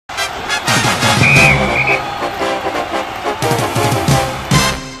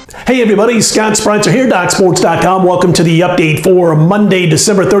Hey everybody, Scott Spreitzer here, DocSports.com. Welcome to the update for Monday,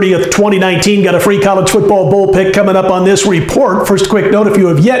 December 30th, 2019. Got a free college football bowl pick coming up on this report. First quick note, if you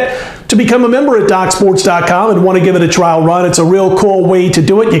have yet to become a member at DocSports.com and want to give it a trial run, it's a real cool way to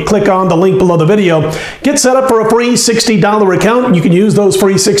do it. You click on the link below the video. Get set up for a free $60 account. You can use those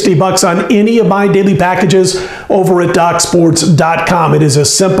free $60 on any of my daily packages over at DocSports.com. It is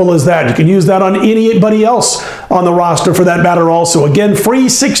as simple as that. You can use that on anybody else on the roster for that matter also. Again, free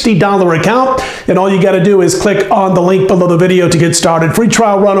 $60 account, and all you got to do is click on the link below the video to get started. Free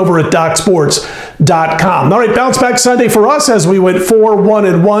trial run over at DocSports.com. All right, bounce back Sunday for us as we went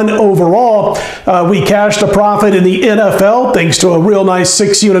 4-1-1 overall. We cashed a profit in the NFL thanks to a real nice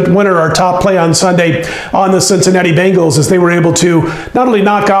 6-unit winner, our top play on Sunday on the Cincinnati Bengals, as they were able to not only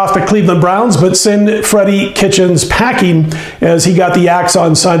knock off the Cleveland Browns, but send Freddie Kitchens packing as he got the axe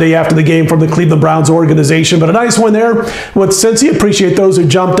on Sunday after the game from the Cleveland Browns organization. But a nice win there with Cincy. Appreciate those who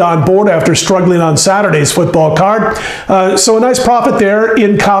jumped on board after struggling on Saturday's football card. So a nice profit there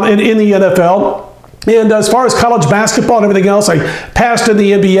in the NFL. And as far as college basketball and everything else, I passed in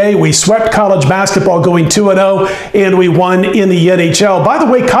the NBA. We swept college basketball going 2-0, and we won in the NHL. By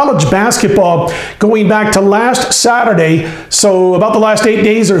the way, college basketball, going back to last Saturday, so about the last 8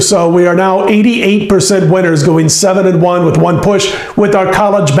 days or so, we are now 88% winners, going 7-1 with one push with our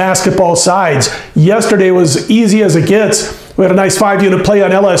college basketball sides. Yesterday was easy as it gets. We had a nice 5-unit play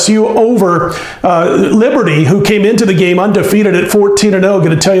on LSU over Liberty, who came into the game undefeated at 14-0. Going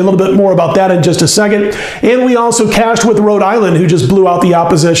to tell you a little bit more about that in just a second. And we also cashed with Rhode Island, who just blew out the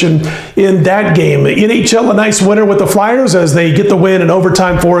opposition in that game. NHL, a nice winner with the Flyers as they get the win in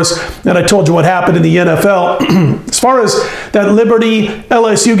overtime for us. And I told you what happened in the NFL. As far as that Liberty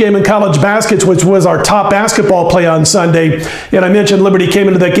LSU game in college baskets, which was our top basketball play on Sunday, and I mentioned Liberty came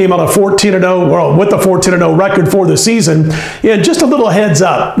into that game on a 14-0, well, with a 14-0 record for the season. And just a little heads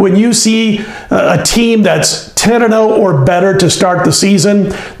up, when you see a team that's 10-0 or better to start the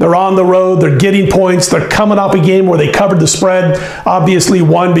season, they're on the road, they're getting points, they're coming off a game where they covered the spread, obviously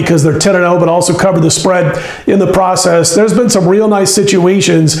won because they're 10-0, but also covered the spread in the process. There's been some real nice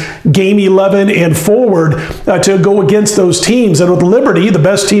situations, game 11 and forward, to go against those teams. And with Liberty, the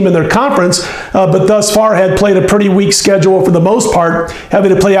best team in their conference, but thus far had played a pretty weak schedule for the most part,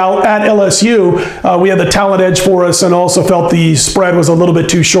 having to play out at LSU. We had the talent edge for us and also felt the spread was a little bit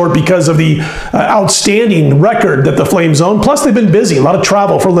too short because of the outstanding record that the Flames own. Plus, they've been busy. A lot of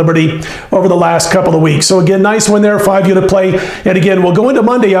travel for Liberty over the last couple of weeks. So again, nice win there, 5-unit play. And again, we'll go into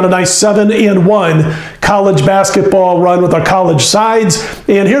Monday on a nice 7-1 college basketball run with our college sides.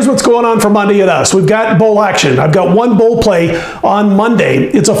 And here's what's going on for Monday at us. We've got bowl action. I've got one bowl play on Monday.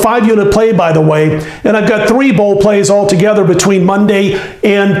 It's a 5-unit play, by the way. And I've got 3 bowl plays altogether between Monday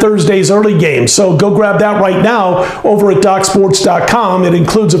and Thursday's early game. So go grab that right now over at DocSports.com. It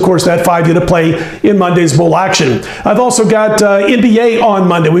includes, of course, that 5-unit play in Monday's bowl action. I've also got NBA on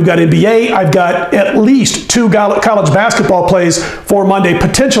Monday. We've got NBA. I've got at least 2 college basketball plays for Monday,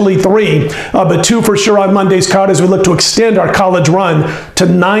 potentially 3, but 2 for sure on Monday's card as we look to extend our college run to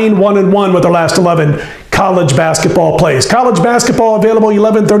 9-1-1 with our last 11 college basketball plays. College basketball available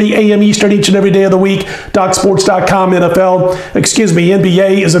 11:30 a.m. Eastern each and every day of the week. DocSports.com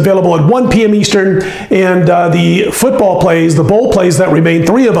NBA is available at 1 p.m. Eastern, and the football plays, the bowl plays that remain,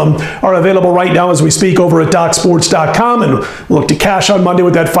 3 of them are available right now as we speak over at DocSports.com, and we'll look to cash on Monday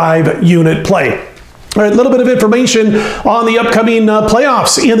with that 5-unit play. All right, a little bit of information on the upcoming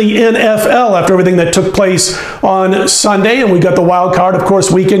playoffs in the NFL after everything that took place on Sunday. And we got the wild card, of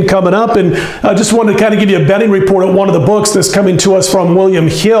course, weekend coming up. And I just wanted to kind of give you a betting report at one of the books that's coming to us from William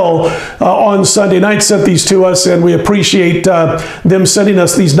Hill on Sunday night. Sent these to us, and we appreciate them sending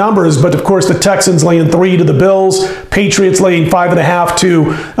us these numbers. But, of course, the Texans laying 3 to the Bills. Patriots laying 5.5 to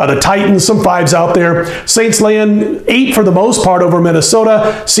the Titans. Some 5s out there. Saints laying 8 for the most part over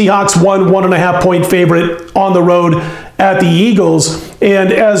Minnesota. Seahawks 1.5 point favorite on the road at the Eagles.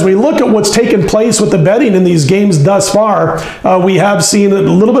 And as we look at what's taken place with the betting in these games thus far, we have seen a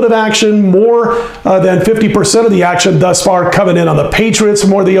little bit of action, more than 50% of the action thus far coming in on the Patriots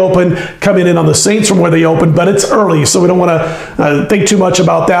from where they open, coming in on the Saints from where they open, but it's early, so we don't want to think too much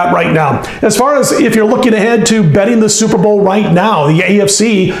about that right now. As far as if you're looking ahead to betting the Super Bowl right now, the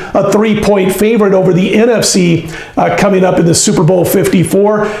AFC, a 3-point favorite over the NFC coming up in the Super Bowl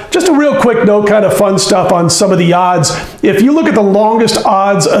 54. Just a real quick note, kind of fun stuff on some of the odds. If you look at the longest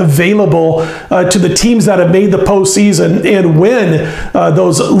odds available to the teams that have made the postseason and when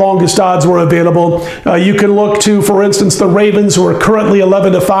those longest odds were available, you can look to, for instance, the Ravens, who are currently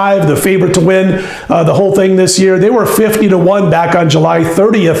 11-5, the favorite to win the whole thing this year. They were 50-1 back on July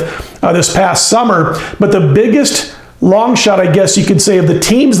 30th this past summer, but the biggest long shot, I guess you could say, of the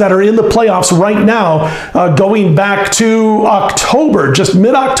teams that are in the playoffs right now, going back to October, just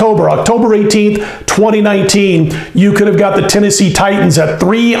mid-October, October 18th, 2019, you could have got the Tennessee Titans at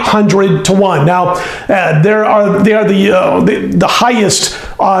 300-1. Now, they are the highest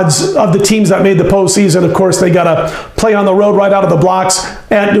odds of the teams that made the postseason. Of course, they got to play on the road right out of the blocks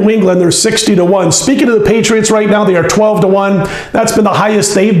at New England. They're 60-1. Speaking of the Patriots right now, they are 12-1. That's been the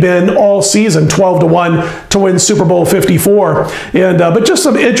highest they've been all season, 12-1 to win Super Bowl 54. But just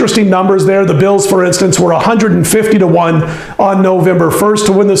some interesting numbers there. The Bills, for instance, were 150-1 on November 1st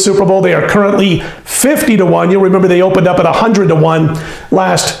to win the Super Bowl. They are currently 50-1. You'll remember they opened up at 100-1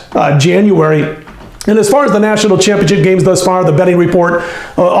 last January. And as far as the national championship games thus far, the betting report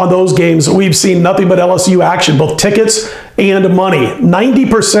on those games, we've seen nothing but LSU action, both tickets and money.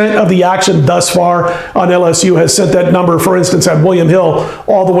 90% of the action thus far on LSU has sent that number, for instance, at William Hill,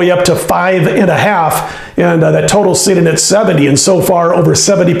 all the way up to 5.5. And that total sitting at 70. And so far, over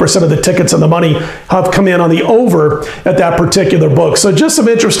 70% of the tickets and the money have come in on the over at that particular book. So just some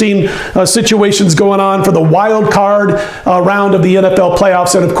interesting situations going on for the wild card round of the NFL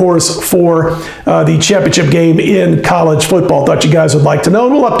playoffs, and of course for the championship game in college football. Thought you guys would like to know,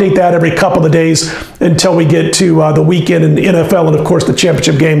 and we'll update that every couple of days until we get to the weekend in the NFL and of course the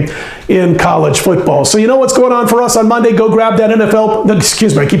championship game in college football. So you know what's going on for us on Monday. Go grab that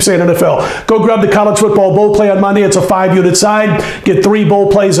I keep saying NFL. Go grab the college football bowl play on Monday. It's a 5-unit side. Get 3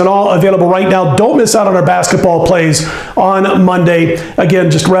 bowl plays and all available right now. Don't miss out on our basketball plays on Monday. Again,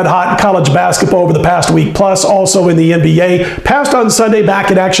 just red hot college basketball over the past week, plus also in the NBA. Passed on Sunday,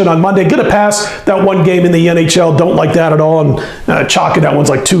 back in action on Monday. Gonna pass that one game in the NHL. Don't like that at all, and chalking that one's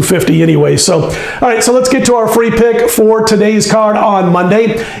like 250 anyway. So, all right, so let's get to our free pick for today's card on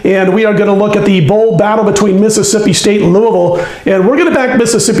Monday, and we are going to look at the bowl battle between Mississippi State and Louisville, and we're going to back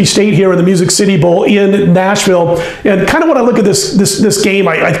Mississippi State here in the Music City Bowl in Nashville. And kind of when I look at this game,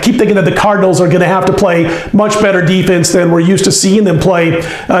 I keep thinking that the Cardinals are going to have to play much better defense than we're used to seeing them play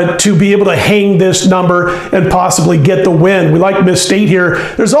to be able to hang this number and possibly get the win. We like Miss State here.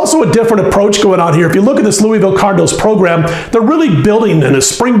 There's also a different approach going on here. If you look at this Louisville Cardinals program, they're really building in a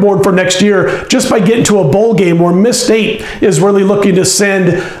springboard for next year just by getting to a bowl game where Miss State is really looking to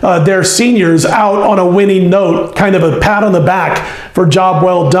send their seniors out on a winning note, kind of a pat on the back for job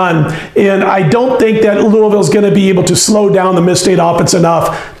well done. And I don't think that Louisville's going to be able to slow down the Miss State offense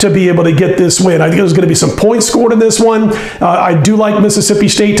enough to be able to get this win. I think there's going to be some points scored in this one. I do like Mississippi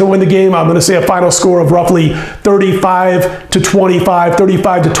State to win the game. I'm going to say a final score of roughly 35-25,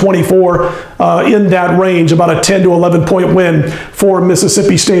 35-24 in that range, about a 10 to 11 point win for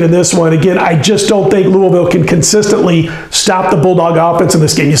Mississippi State in this one. Again, I just don't think Louisville can consistently stop the Bulldog offense in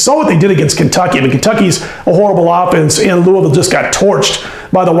this game. You saw what they did against Kentucky. I mean, Kentucky's a horrible offense, and Louisville just got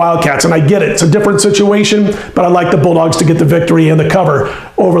torched by the Wildcats. And I get it. It's a different situation, but I like the Bulldogs to get the victory and the cover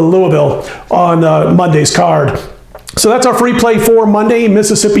over Louisville on Monday's card. So that's our free play for Monday,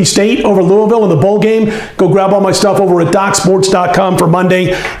 Mississippi State over Louisville in the bowl game. Go grab all my stuff over at DocSports.com for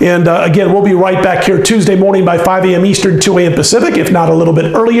Monday. And again, we'll be right back here Tuesday morning by 5 a.m. Eastern, 2 a.m. Pacific, if not a little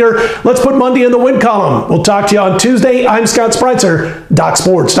bit earlier. Let's put Monday in the win column. We'll talk to you on Tuesday. I'm Scott Spreitzer,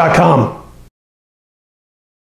 DocSports.com.